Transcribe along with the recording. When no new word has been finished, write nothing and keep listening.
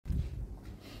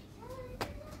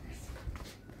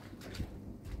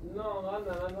آقا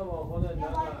نه با خودت نه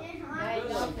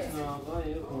آقا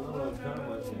یه خونه روشن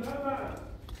باشه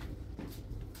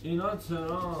اینا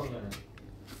چراغه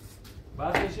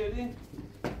بحثش کردین؟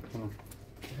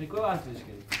 خیلی بحثش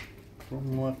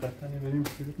کردین؟ موقتا نمیریم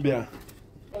شروع بیا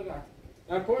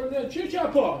اکورد چی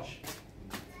چپاش؟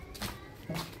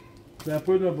 بیا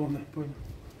پویلا برو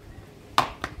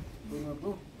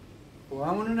خب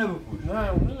همونو نبپوش نه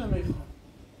اونو نمیخوام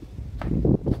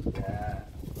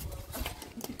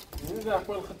این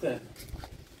اکورد خطه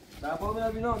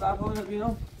دفعه بنا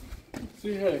بینام سی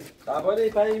هی دفعه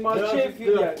پای ما چه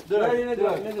فیلیه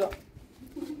در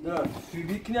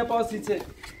Vikne pasice.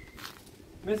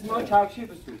 Mes ma çakşı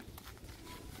busu.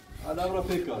 Adam را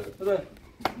فکر کرده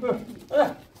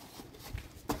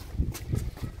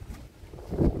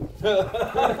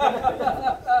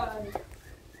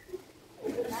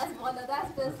از مادر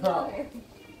دست بسیاره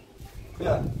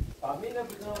بیا Famine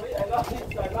buzunayı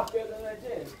Allah پیاده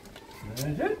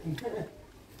نجه.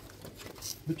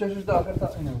 بچشش داخل تا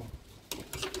اینو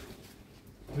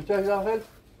بچش داخل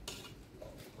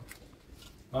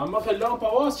اما خیلی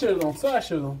لامپ کردم سرش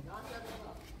کردم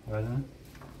بله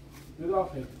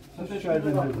داخل سه شاید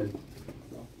نمیده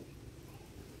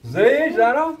زی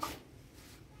زارا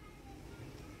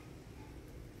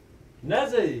نه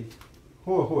زی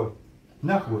خوبه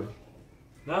نه خوبه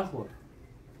نخور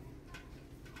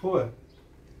خوبه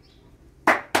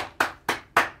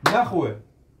نه خوبه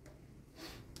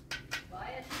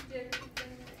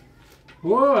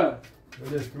خوبه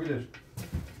ولش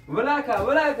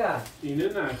ولاکا اینه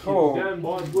نه خب. خیلی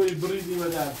باید گوی بریدیم و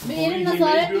در ببینیم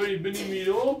نظاره. بیایی بینی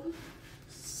میرو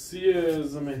سی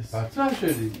زمست بچه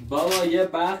شدی بابا یه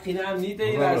برخی هم نیده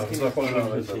ای بابا، رست بذار خودم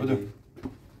رو بذار، بده.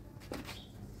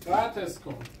 راحت از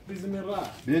کن بیزمی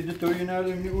راحت بیاد توی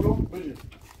نردم نیورو بجه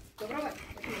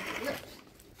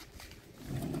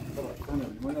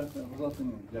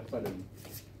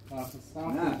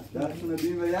نه درسونه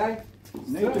بیم و یک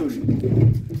نیتوری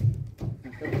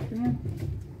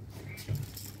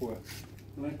خوبه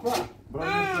نکوا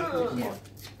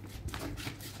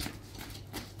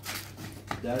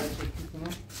درش چی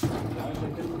کنم؟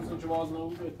 درش جواز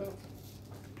نبود بهتر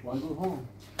وایدو هم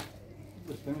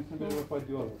بسته میتونم بره بخواه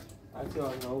دیوار هرچی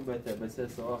آنها او بهتر به 3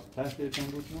 ساعت تشتیتون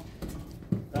بود نه؟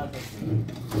 در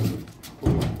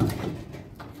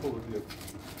خوبه بیا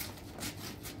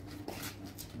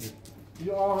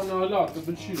یه آهنالات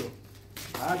به چی رو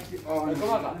هرچی آهن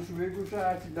رو بگوشه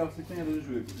هرچی دست کنی روش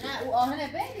بگوشه نه او آهنه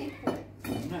بینی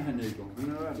نه نگم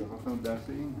اینو برده خواستم درس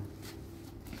این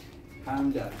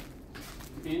هم در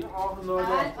این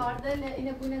آهنالات آردل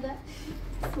اینه بونه ده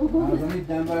مردمی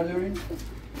دم برداریم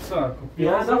سر کن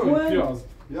پیاز پیاز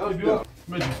بیا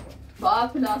بجه با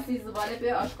پلاسی زباله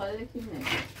به آشغاله کیم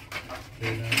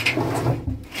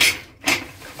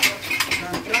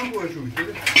کم باشو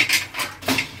شده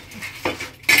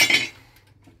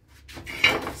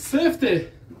سفته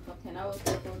تناو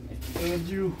تو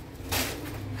جو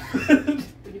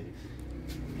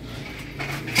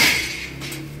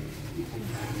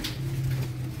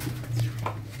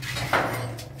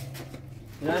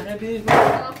نه بیش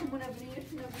آخمونه بریش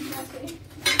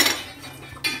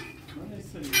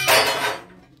نبیشه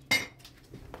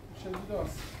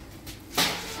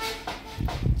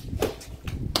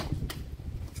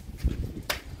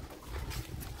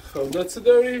خب دست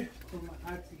داری؟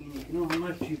 اینو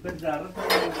همه شیپه ذره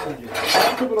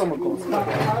هر تو برام کن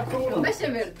هر تو برام بشه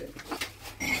برده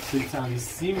سلطانی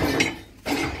سیم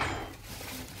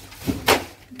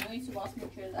نوعی چه باس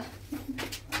میکرده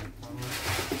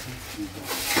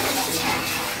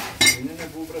اینه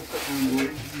نبو برسته انگوری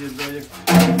یه جای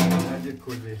یک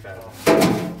کلی خرم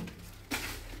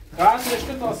قرد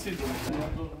نشته تاسید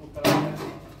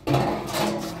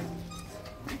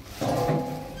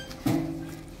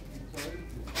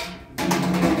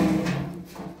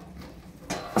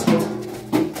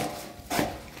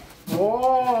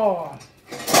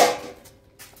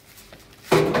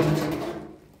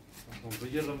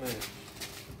بگیرم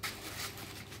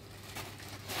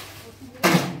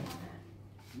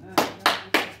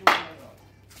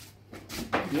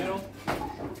بیارم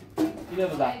اینه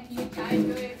بزن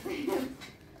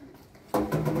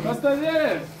بس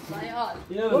داره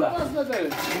اینه برو بزن بس داره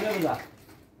اینه بزن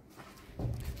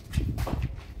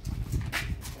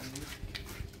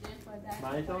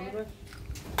معنی تمام بش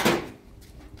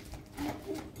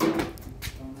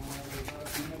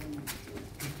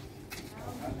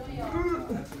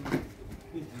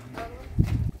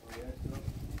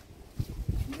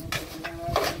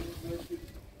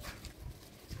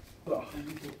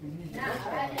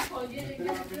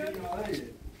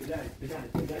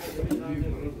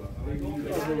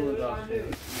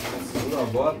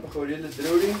باید بخوری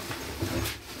لدروری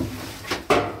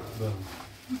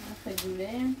خجوله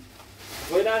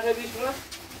وای نه خیلیش برا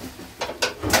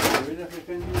ببینه فکر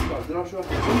کنید کار شو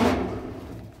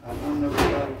الان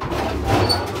نبودار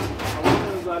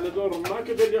همون زله دارم من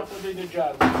که دلی خود اینه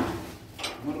جرم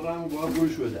من رنگ باید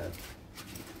گوش شده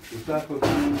دوستر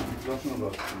کنیم راشون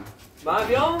راست کنیم من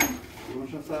بیام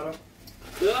روشن سرا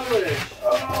دارم برش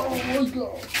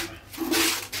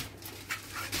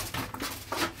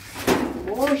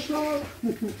ماشا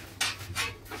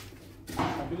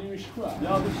ببینیم ایش خواه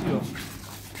یا بشیو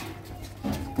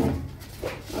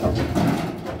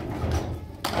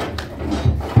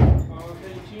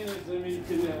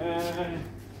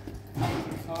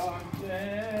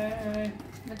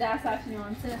در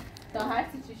سرشنیانسه تا هر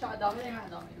چی چیش آدامه نیم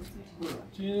آدامه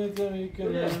چینه زمین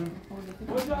کنم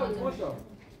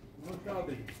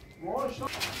ماشا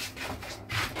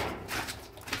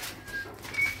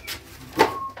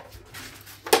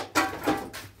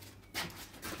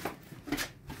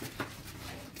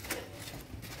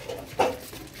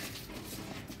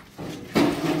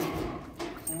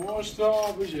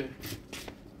ماشا بشه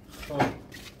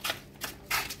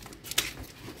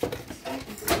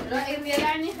را این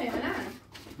بیادر نیخیم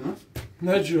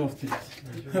نه؟ نه جافتید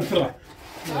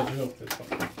نه جافتید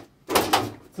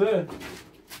سه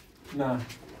نه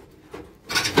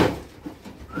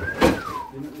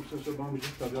این اوستش با هم بشه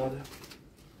تا بیاده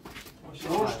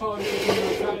ماشا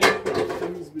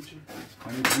تمیز بچه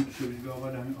همین بود شو بیگه آقا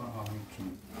همین آها همین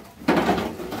چون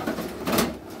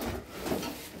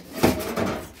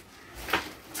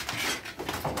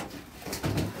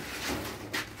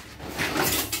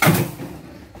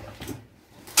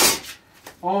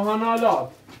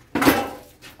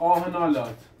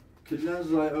آهنالات کلا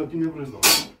زایعاتی نبرزا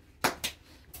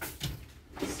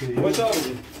باش آبی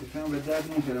سکن به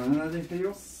درد نمیشه من ندیم که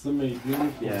یو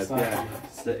سمیدون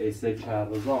سه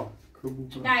چهارزا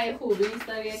نه خوبی نیست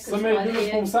یک سمیدون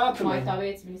 500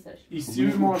 مایتابه نیستش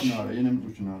ایسیوی ماش یه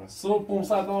نمیدو چناره صبح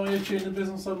 500 آن یه چینه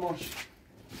بزن سر ماش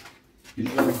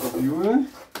ایشون کافیوه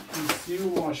ایسیوی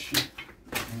ماشی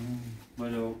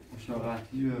ولو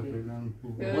مشاغتی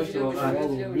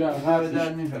بیا هر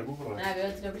درد نمیشه بخوره نه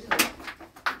بیاد بشه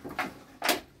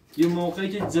یه موقعی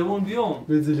که جوان بیام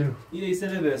بزلو این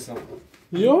ایسه نبرسم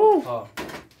یو ها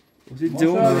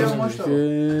جوان ماشتا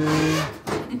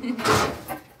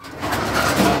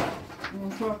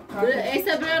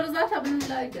ایسا برای روزا تبون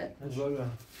لایده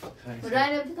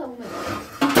برای نبتی تبون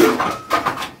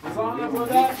زانه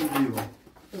بوده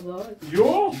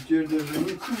یو گرده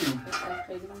رنگی چی؟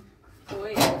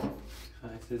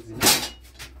 خیلی زیاد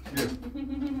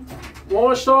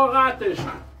مشتاقتش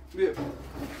بیا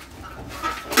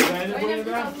یعنی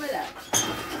بوده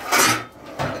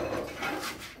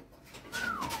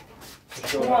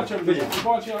باچه بگه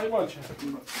باچه های باچه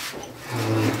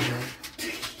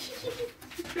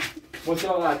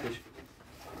مشاغتش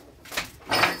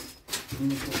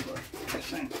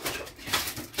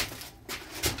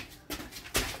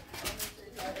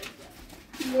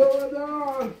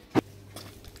یادار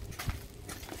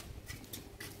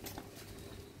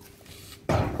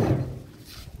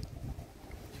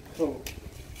خب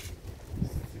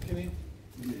سکنی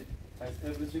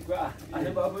از بچه که انا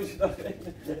بابوش داره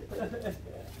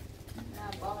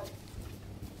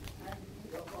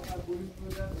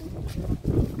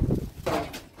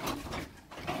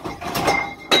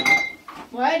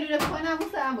وای لوله کنم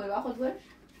و سرم بایی با خود باش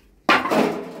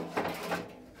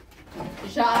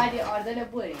شاید یه آردل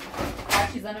بایی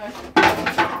هر چیزا نباشه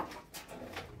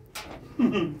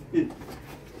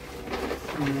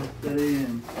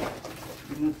دریم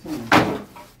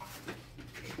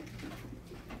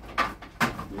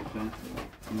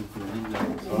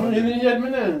اینه یه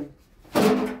منه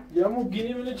یا مو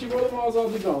گینی منه چی باید ما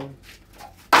آزادی دام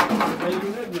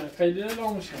خیلی نه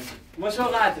لاموشن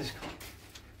مشاغتش کن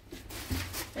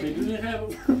خیلی نه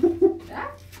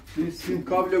Sim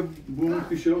kablo bunu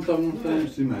pişiyorum tamam sen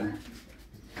simel.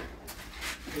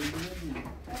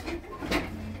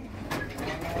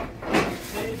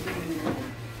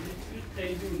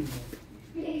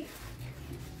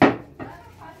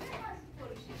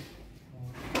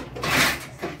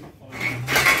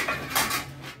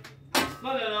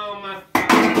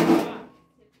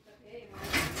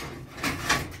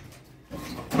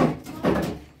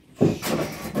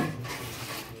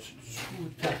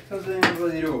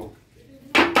 رو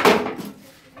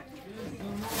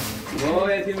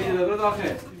وای تیمی داره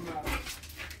داخل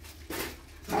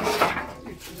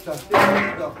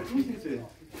داخل میشه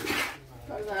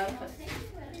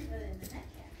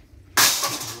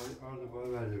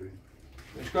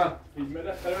اشکال فیلم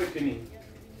را خراب کنی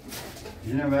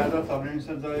yine verdi tabii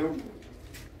insan daha yok.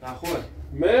 نخور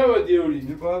مرا دیوری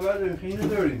این باید بعد خیلی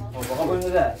داریم بقا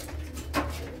باید ده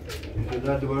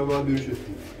شده دوباره باید بیرشت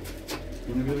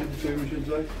اینو ببینید چه میشه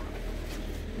زای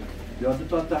یادت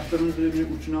تا تخت رو ببینید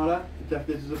اوچناله تخت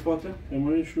چیز پاته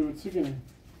امروز شروع چی کنیم؟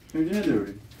 اینجا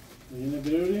نداری اینو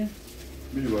دیوری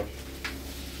بیدی باش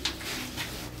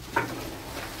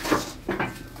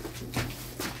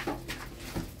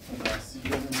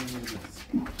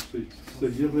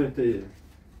سجل رهتهیه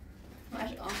ماش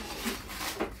آم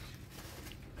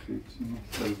خیلی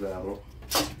سلزارو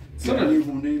سنة. یعنی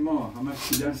هونه ما همه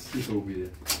چیدن سیخو بیده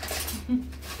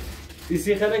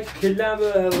دیسی خیلی کلم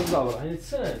به هر روز دابر یعنی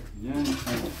چه؟ یعنی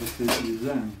خیلی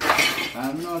سیزن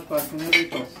همه پرکنه ری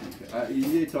تاستیکه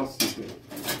ایده تاستیکه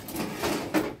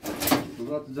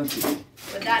بذات زن که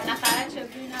و در نخره چه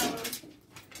بری نبود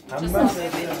همه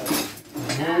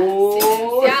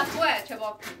سیاه خواه چه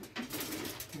باکن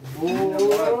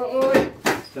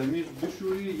تمیز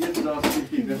بشوری یه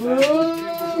داستیکی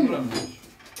بشورمش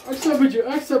اکسا بجه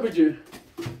اکسا بجه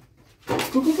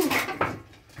کو کو کو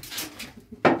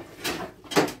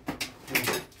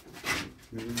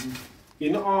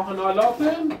این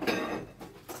آهنالاته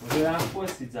مجھے آپ کو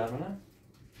سید زارو نا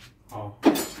ها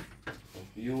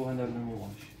یو هنر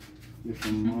نموش یه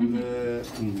شمال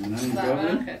نه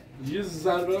زربرخه یه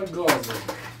ضربه گازه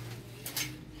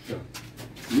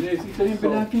این ایسی ترین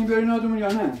بلنکین برین آدمون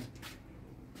یا نه؟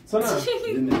 سنه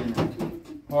نه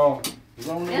ها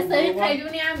یه سری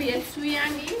قیدونی هم بیه سوی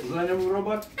هم بی زنه بو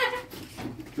رابط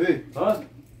بی ها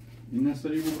این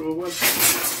سری بو رابط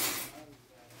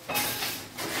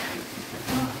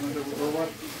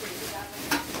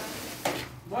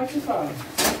ما چی فرم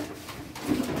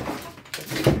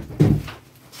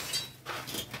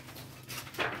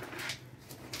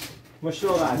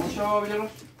مشاورت مشاوه بجرش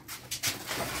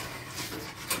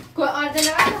که آرده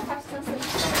نوید خواستن سر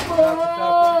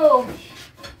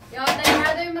یا آرده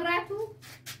نوید این مرتو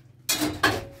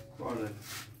کاره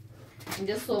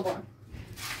اینجا صبحان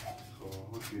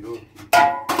خواه شیرو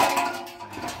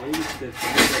خیلی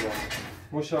ستفیده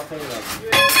مشاورت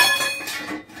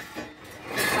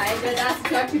باید به دست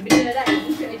کار که بیده ده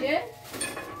این شده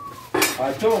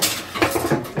آیتو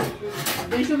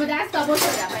دنشون به دست تابا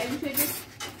شده باید این شده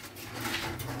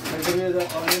نگه بیده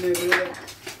آنه بیده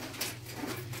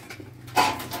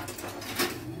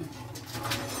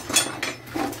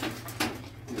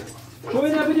تو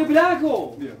این نبیده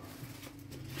بلکو بیا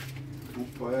اون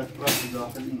پایش رفت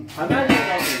داخل این همه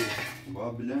دیگه داخلی با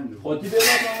بلند خودی به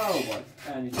ما هم باید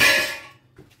یعنی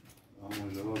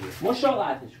اما جوابه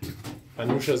مشاورتش کن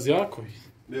هنوش از یاد کنید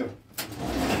بیا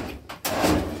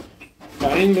و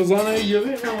این بزانه یه بی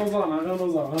من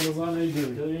بزانه یه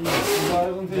بی این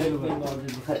بارگون پیش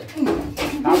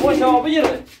بگیم همه شما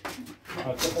بگیره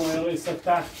حتی اون یه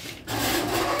سکتر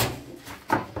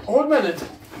اول منه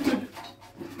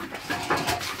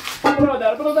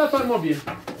برادر فرما بیا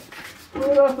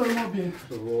برادر فرما بیا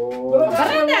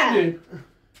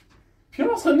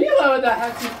پیاس نیره و ده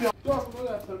حتی پیاس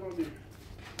برادر فرما بیا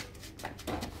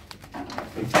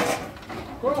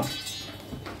کن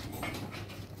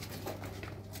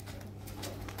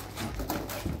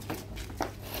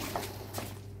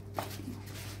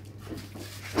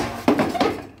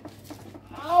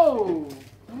Oh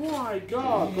my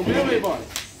god, kom hier mee, boy.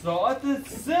 ساعت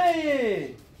 3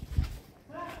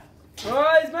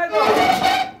 رایز مگو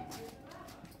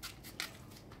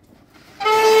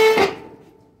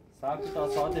ساعت تا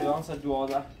ساعت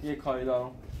 12 یه کاری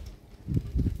دارم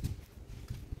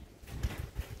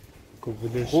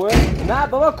خوبه؟ نه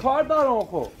بابا کار دارم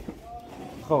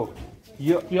خب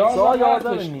ساعت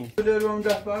 11 نیم داریم اون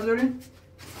دست برداریم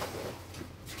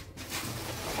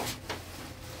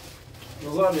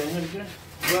نظر یه اینه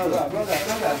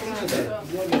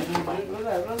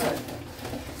برادر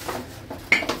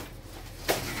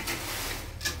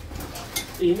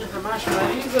این همش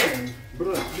مریضه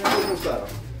برو برو سر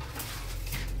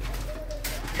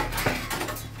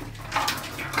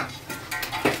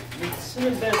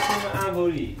میتونه برسیم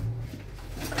انواری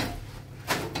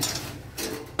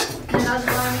نیاز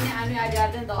دارم این هنوی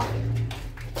اگردن داخل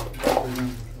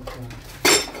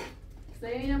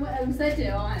سایه اینه با امسه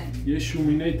چه آنه یه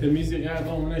شومینه تمیزی قرد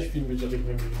آمونش فیلم به جلوی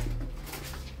بمیریم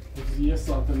یه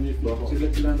ساعت نیفت با چیز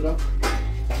کلند را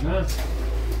نه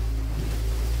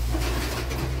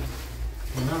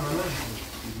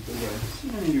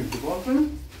این یوتیوب ها کنم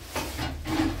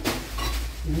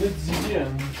اینه زیدی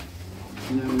هم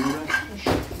نمیدونم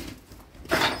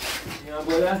یا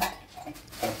بالا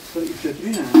سر این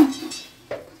چطوری نه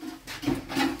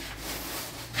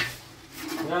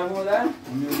نه مادر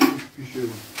میاد پیش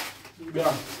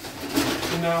بیا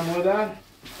این هم مادر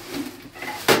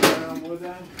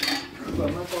با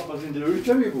من پاپازی indirir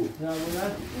tabii bu.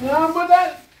 نه بودن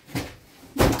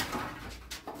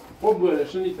خب بوده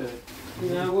شنیده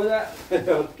نه بوده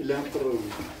Kılem kırıldı.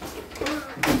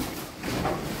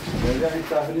 Böyle bir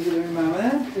tahvili de benim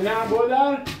Mehmet. نه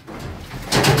بودن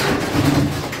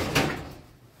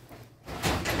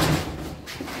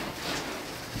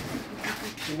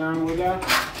نه بودن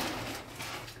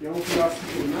یا اون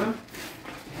پلاستیکی نه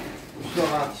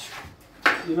مشتاقاتش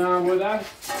نه بودن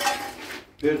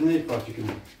Perdine ilk parça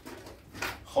kılem.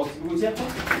 خاطر بوده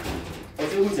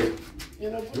خاطر بوده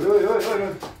Yoy yoy yoy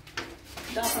yoy.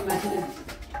 داخل مسجد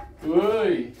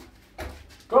اوی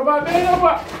کبا بینا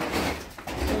با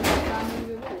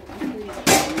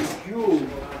Yuh.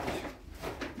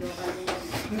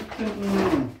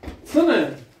 سنه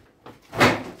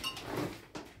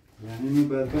Yani mi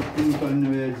berbat bunu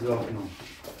tanrı ve eczafına.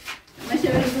 ماشي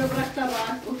برو برك طبعا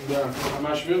ده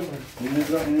همش بیرون Yine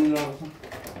de yine de.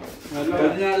 هلا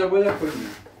Perdine de böyle koyun.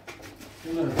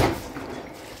 نه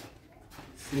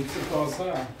سیکس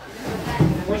کاسه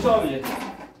مشتاقیه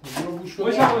برو بوش کن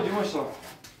مشتاقی مشتاق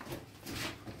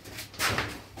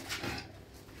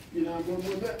اینا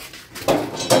بوده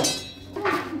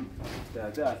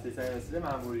ده اصلی سعی مسئله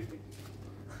معمولی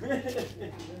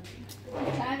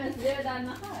تعال مسجد بدل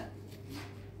نخر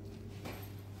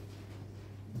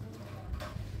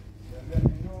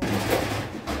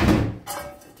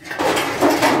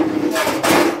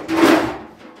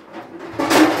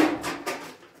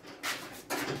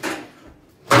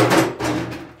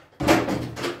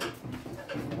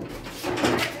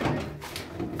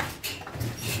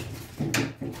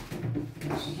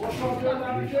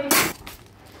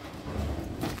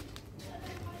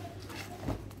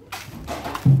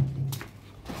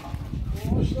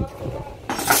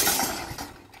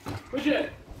بشه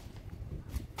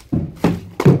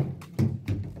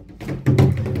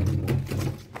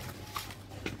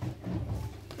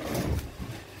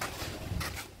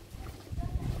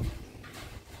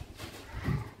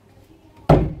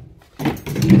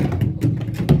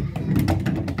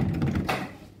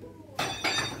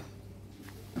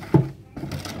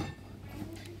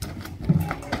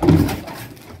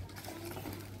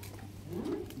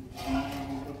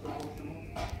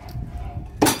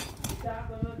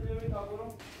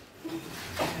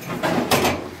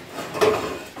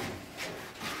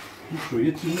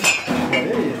Şuraya tırnak.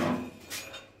 Oraya ya.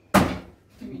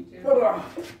 برا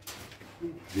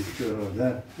Dedik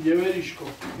öyle. یه بریش کن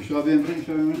İşte benim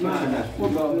نه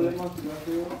خدا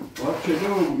Bak çede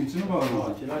var bu içini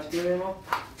bağlı. چراش که ما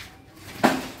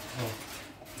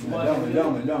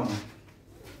Lama.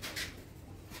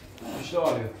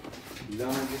 مشتاقیه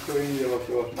Lama bir koyun yavaş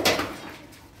yavaş.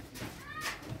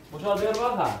 مشاهده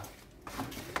بر ها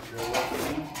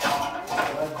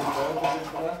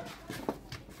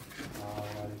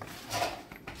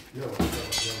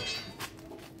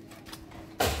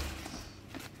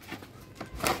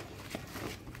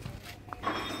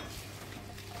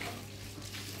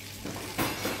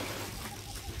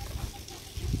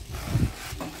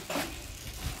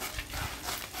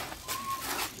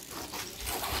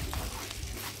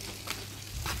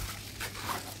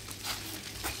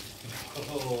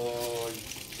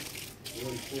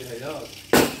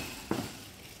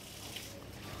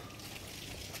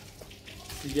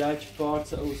یک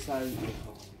پارت او سر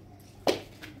میخوام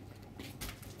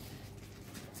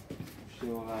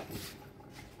شوقت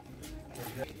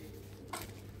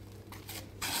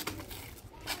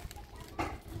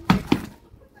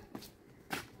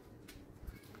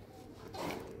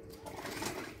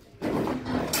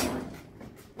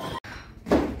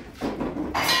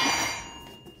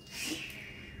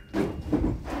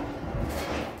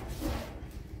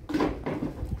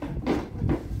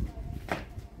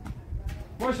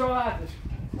مشاهدش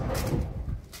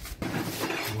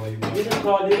یه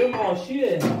قادر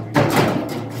ماشیه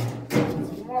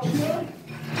ماشین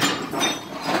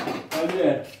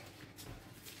آره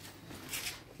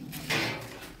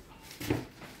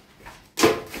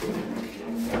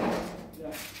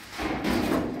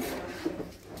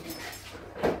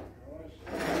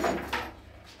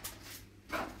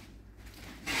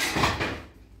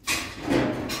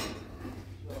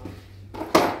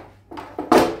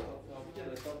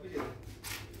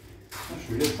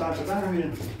Şöyle saçtan mı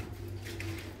verin?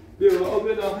 بیا آب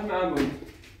داخل معمول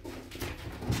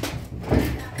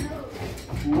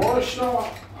ماشتا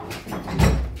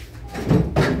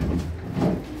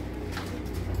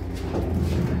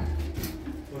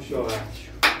مشاهدش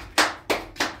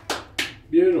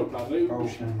بیا رو پرده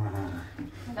بوش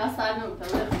دست سر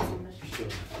نمیتونم برسونش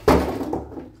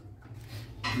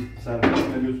Servis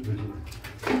veriyorsun böyle.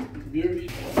 بیا بیا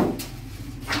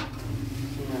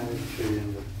Şey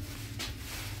yanında.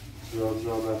 راز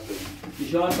را بستیم.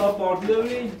 ایشان تا پارتی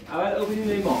ببینید اول او بینیم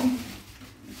ایمان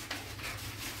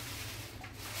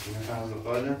این خیلی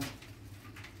خواهده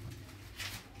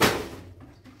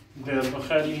دل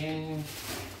بخریم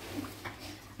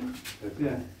ببین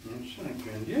این شنه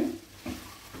کندیه؟ این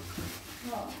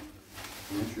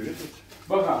چوری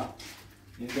خود بخر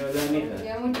این دادر میخواد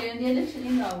یه مون جندیه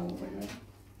داشتیم را بود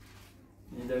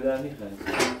این دادر میخواد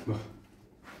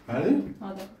بله؟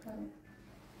 هذا بخریم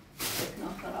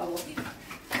ناخر آبادی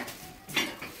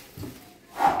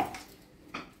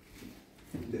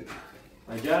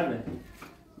گرمه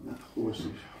نه خوبه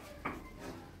سیر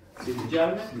سیدی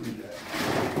گرمه؟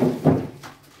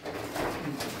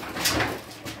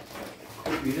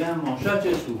 بیده هم ماشا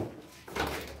چه سو؟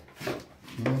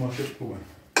 این ماشش خوبه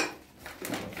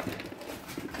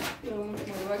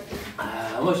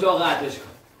ماشا قطعش کن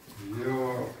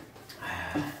یا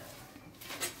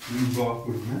این باق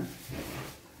بود نه؟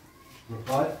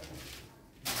 بخوای؟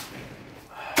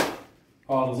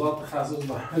 آرزات تخصص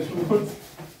بهش بود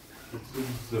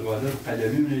زباده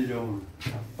قلمی من اینجا بود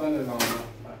بله نامه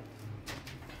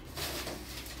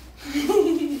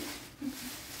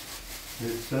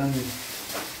بسن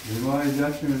نمای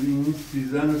جشن این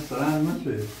سیزن و سرن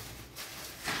نشه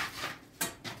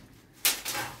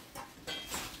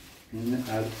این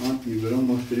الان ایبران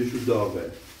مشتریشو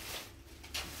داغه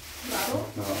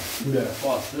برو؟ نه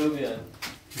فاصله رو بیان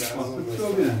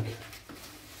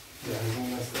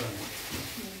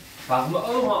فهمه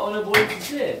او ما اونه بوی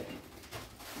کسه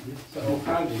او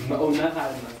خردی ما اون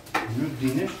نخرد اینو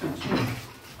دینش کن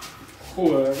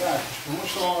خوبه رشت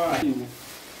مشاوره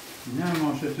نه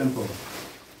ماشه تنپو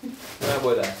نه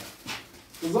بوده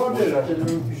بزار بیره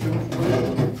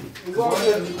بزار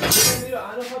بیره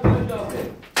انا خواهد داخل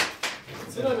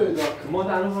سینا بیده ما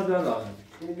تنها خواهد داخل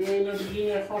بیده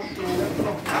بگینه خوش کنه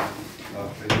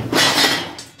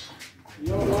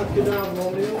یا باید که در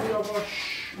نامه یا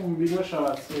باش اون بیده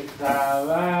شود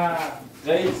سیخوه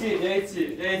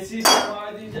قیچی شما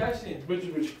این جشنین بچه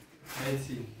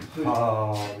قیچی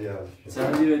بیا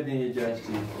چندی بدین یه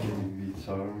جشنی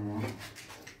بیچاره ما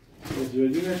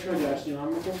جدی نشو جشنی من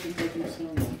بکن که میسیم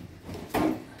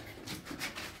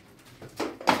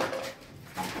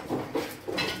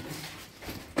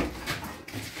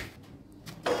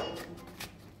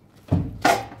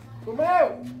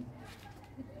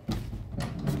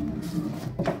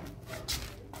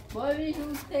بابی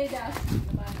جوسته دست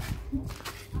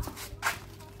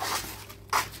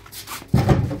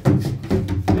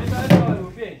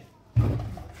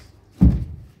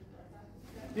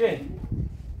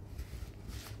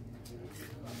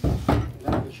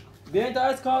بیاین تا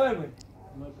از کاور بین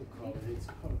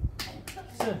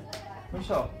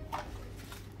مشا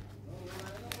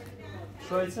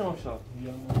شویتی مشا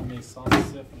یا نیسان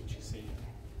صفر چیزی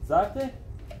زرده؟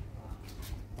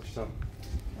 مشا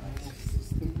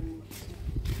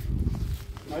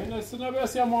این نسینا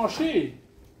بیاست یا ماشی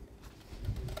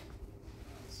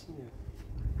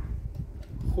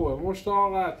خوبه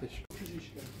مشتاقتش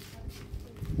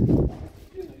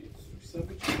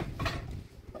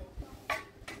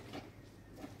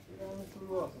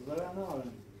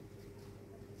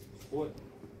خوبه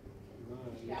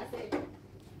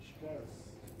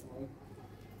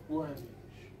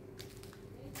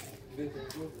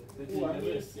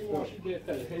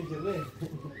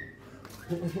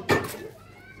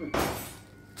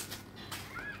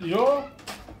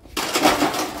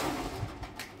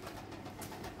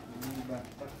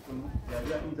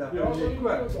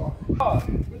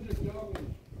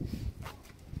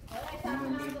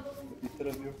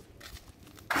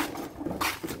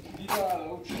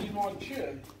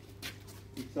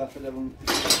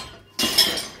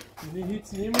یا هیچ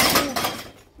نیمشو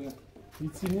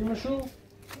هیچ نیمشو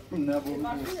نه بود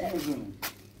نمیدونم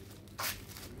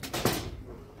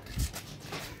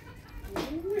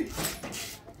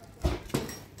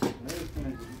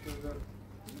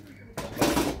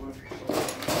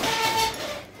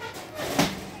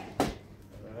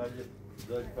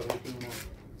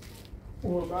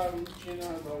او بعد چی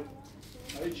نداره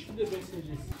ای چی ده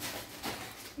بسیجی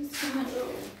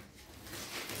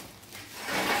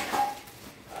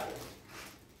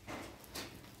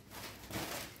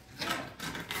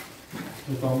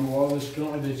تو موازش کنم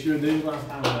اده چی رو دیگه من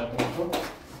همه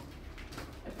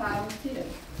فرموتیره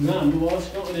نه موازش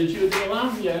کنم اده چی رو دیگه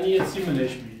من یعنی یه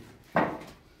سیمنش بید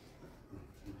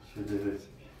چه درست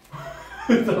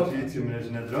چی تیمنش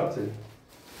ندراته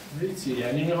هیچی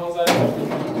یعنی این حاضر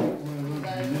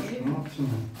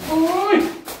اوی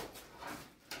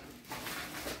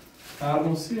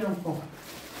فرموسی هم خب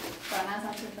فرنز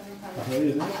هم شدن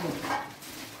هایی ده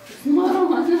ما رو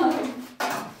من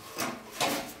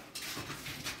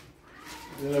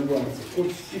یه باز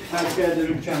خود سی خرج کرده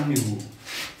رو کم نیبود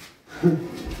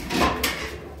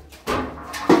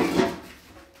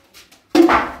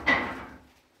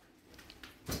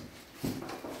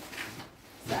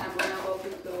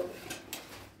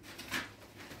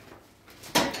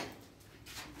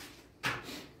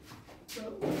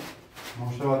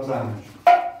مشتبه زنش